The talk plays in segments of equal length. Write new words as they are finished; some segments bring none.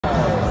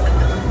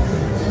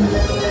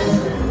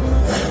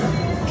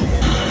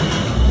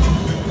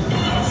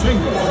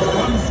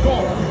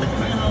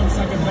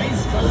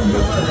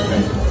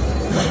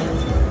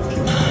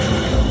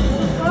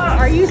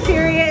Are you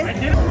serious?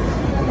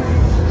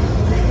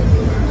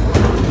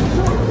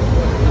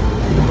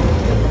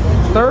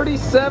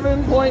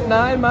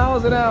 37.9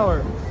 miles an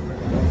hour.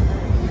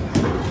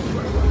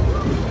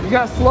 You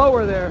got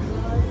slower there.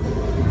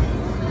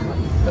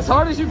 As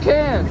hard as you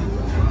can.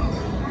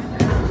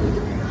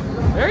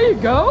 There you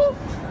go.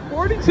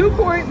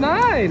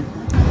 42.9.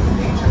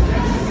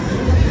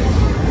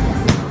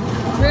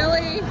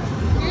 Really?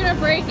 You're gonna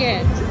break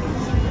it.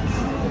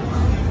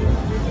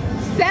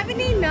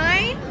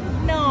 79?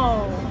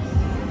 No.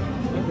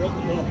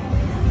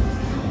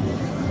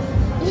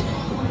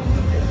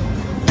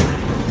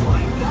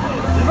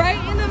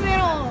 Right in the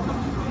middle.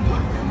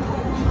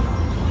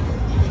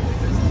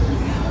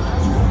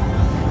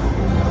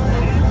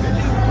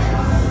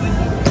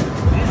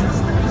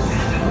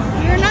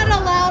 You're not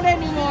allowed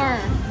anymore.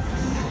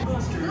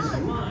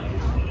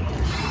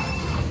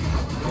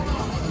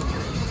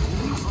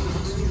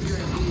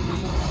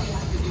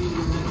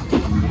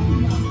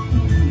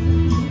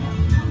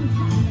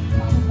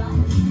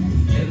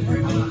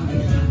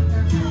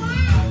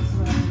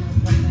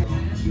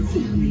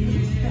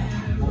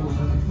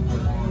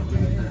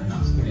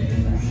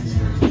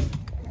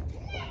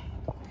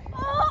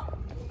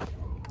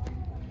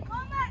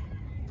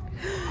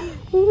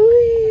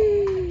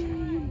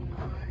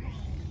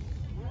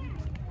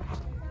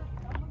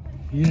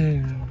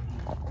 Yeah.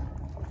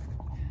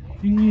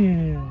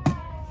 Yeah.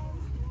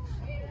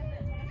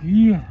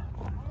 Yeah.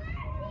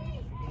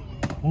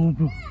 Oh,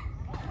 no.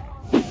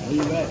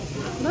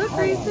 Look,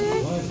 Grayson.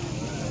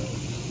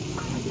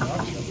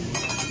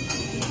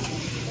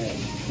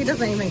 He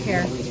doesn't even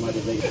care. That's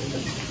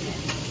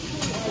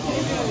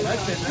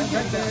it. That's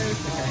right there.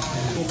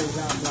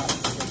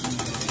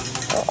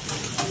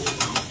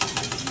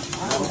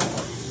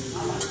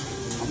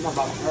 I'm not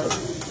about to hurt.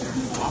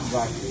 I'm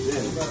about to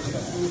this.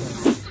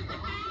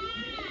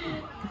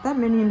 If that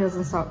minion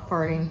doesn't stop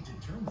farting.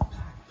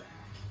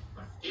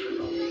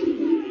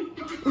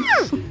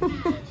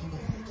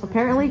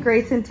 Apparently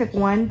Grayson took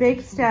one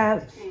big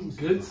step.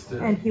 Good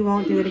step. And he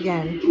won't do it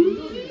again.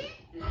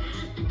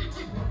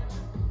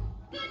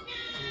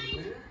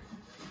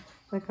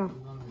 Let go.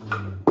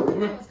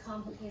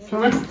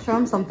 Show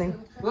him something.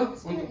 Look,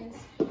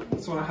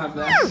 that's what I have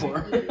that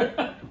for.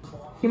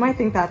 He might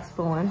think that's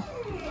the one.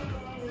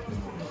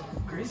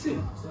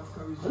 Grayson,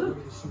 look.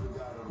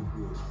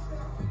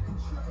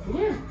 Come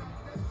here.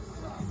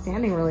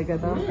 Standing really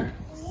good though. Come here.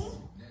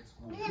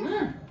 Come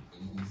here.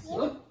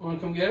 Look, wanna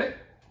come get it?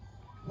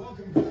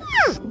 Welcome back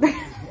to the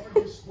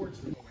largest sports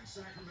show in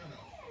Sacramento.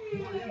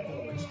 More info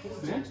at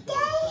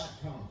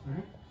sportsexpo.com.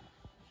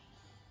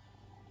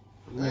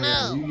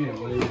 No. You get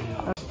lazy.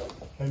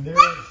 And there it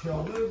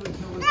shall live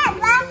until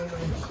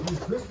it's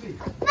crispy.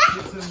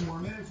 Get 7 more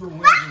minutes or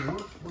whatever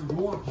works for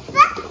your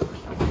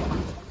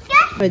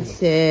Good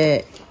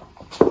sit.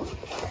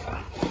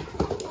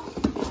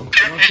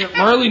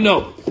 Marley,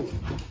 no.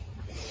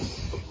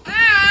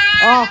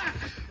 Oh.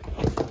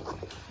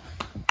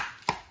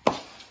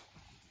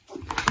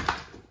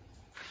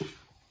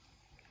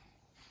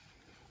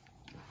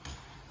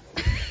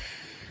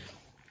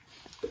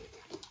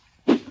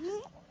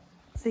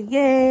 Say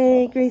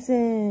yay,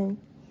 Grayson.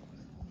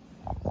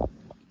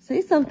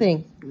 Say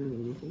something.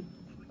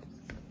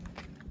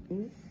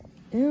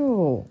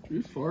 Ew. Did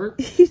you fart?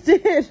 He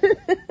did.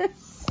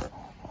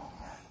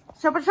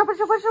 Shabba, shabba,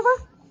 shabba, shabba.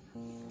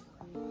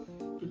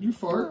 Did you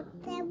fart?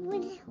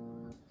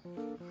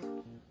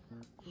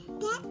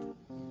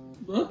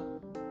 What?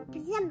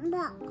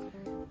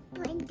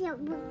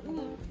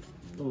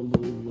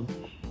 Unbelievable.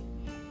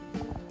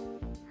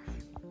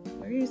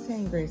 What are you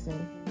saying,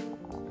 Grayson?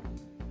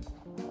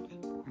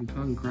 I'm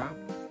talking crap.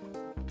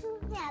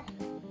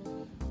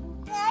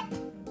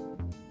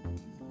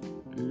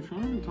 Are you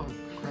trying to talk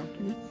crap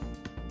to me?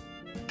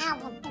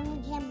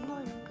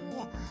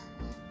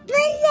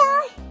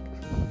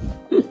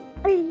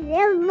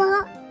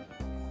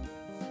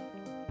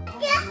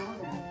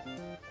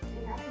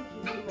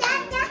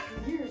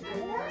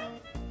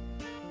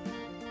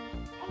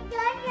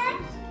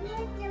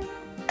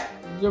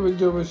 Jibby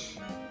jibbish.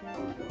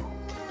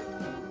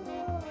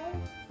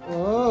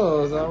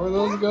 Oh, is that where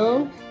those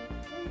go?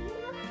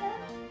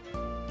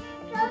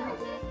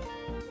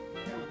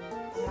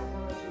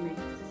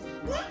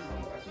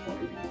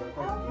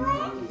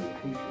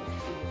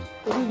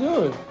 What are you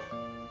doing?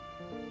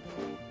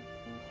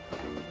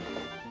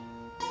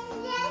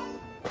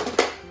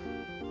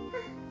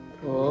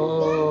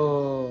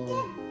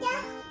 Oh.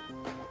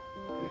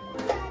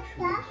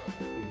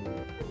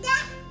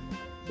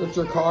 Is that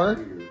your car?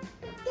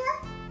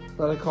 Is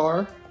that a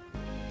car?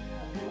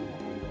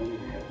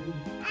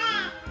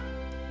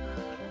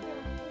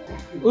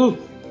 Ooh!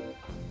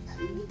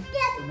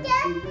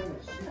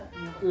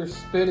 You're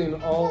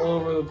spitting all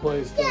over the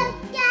place.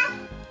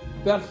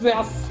 That's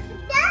this.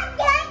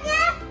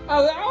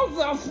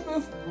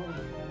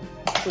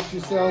 That's what you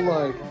sound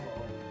like.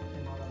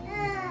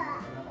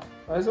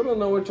 I just want to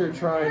know what you're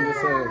trying to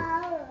say.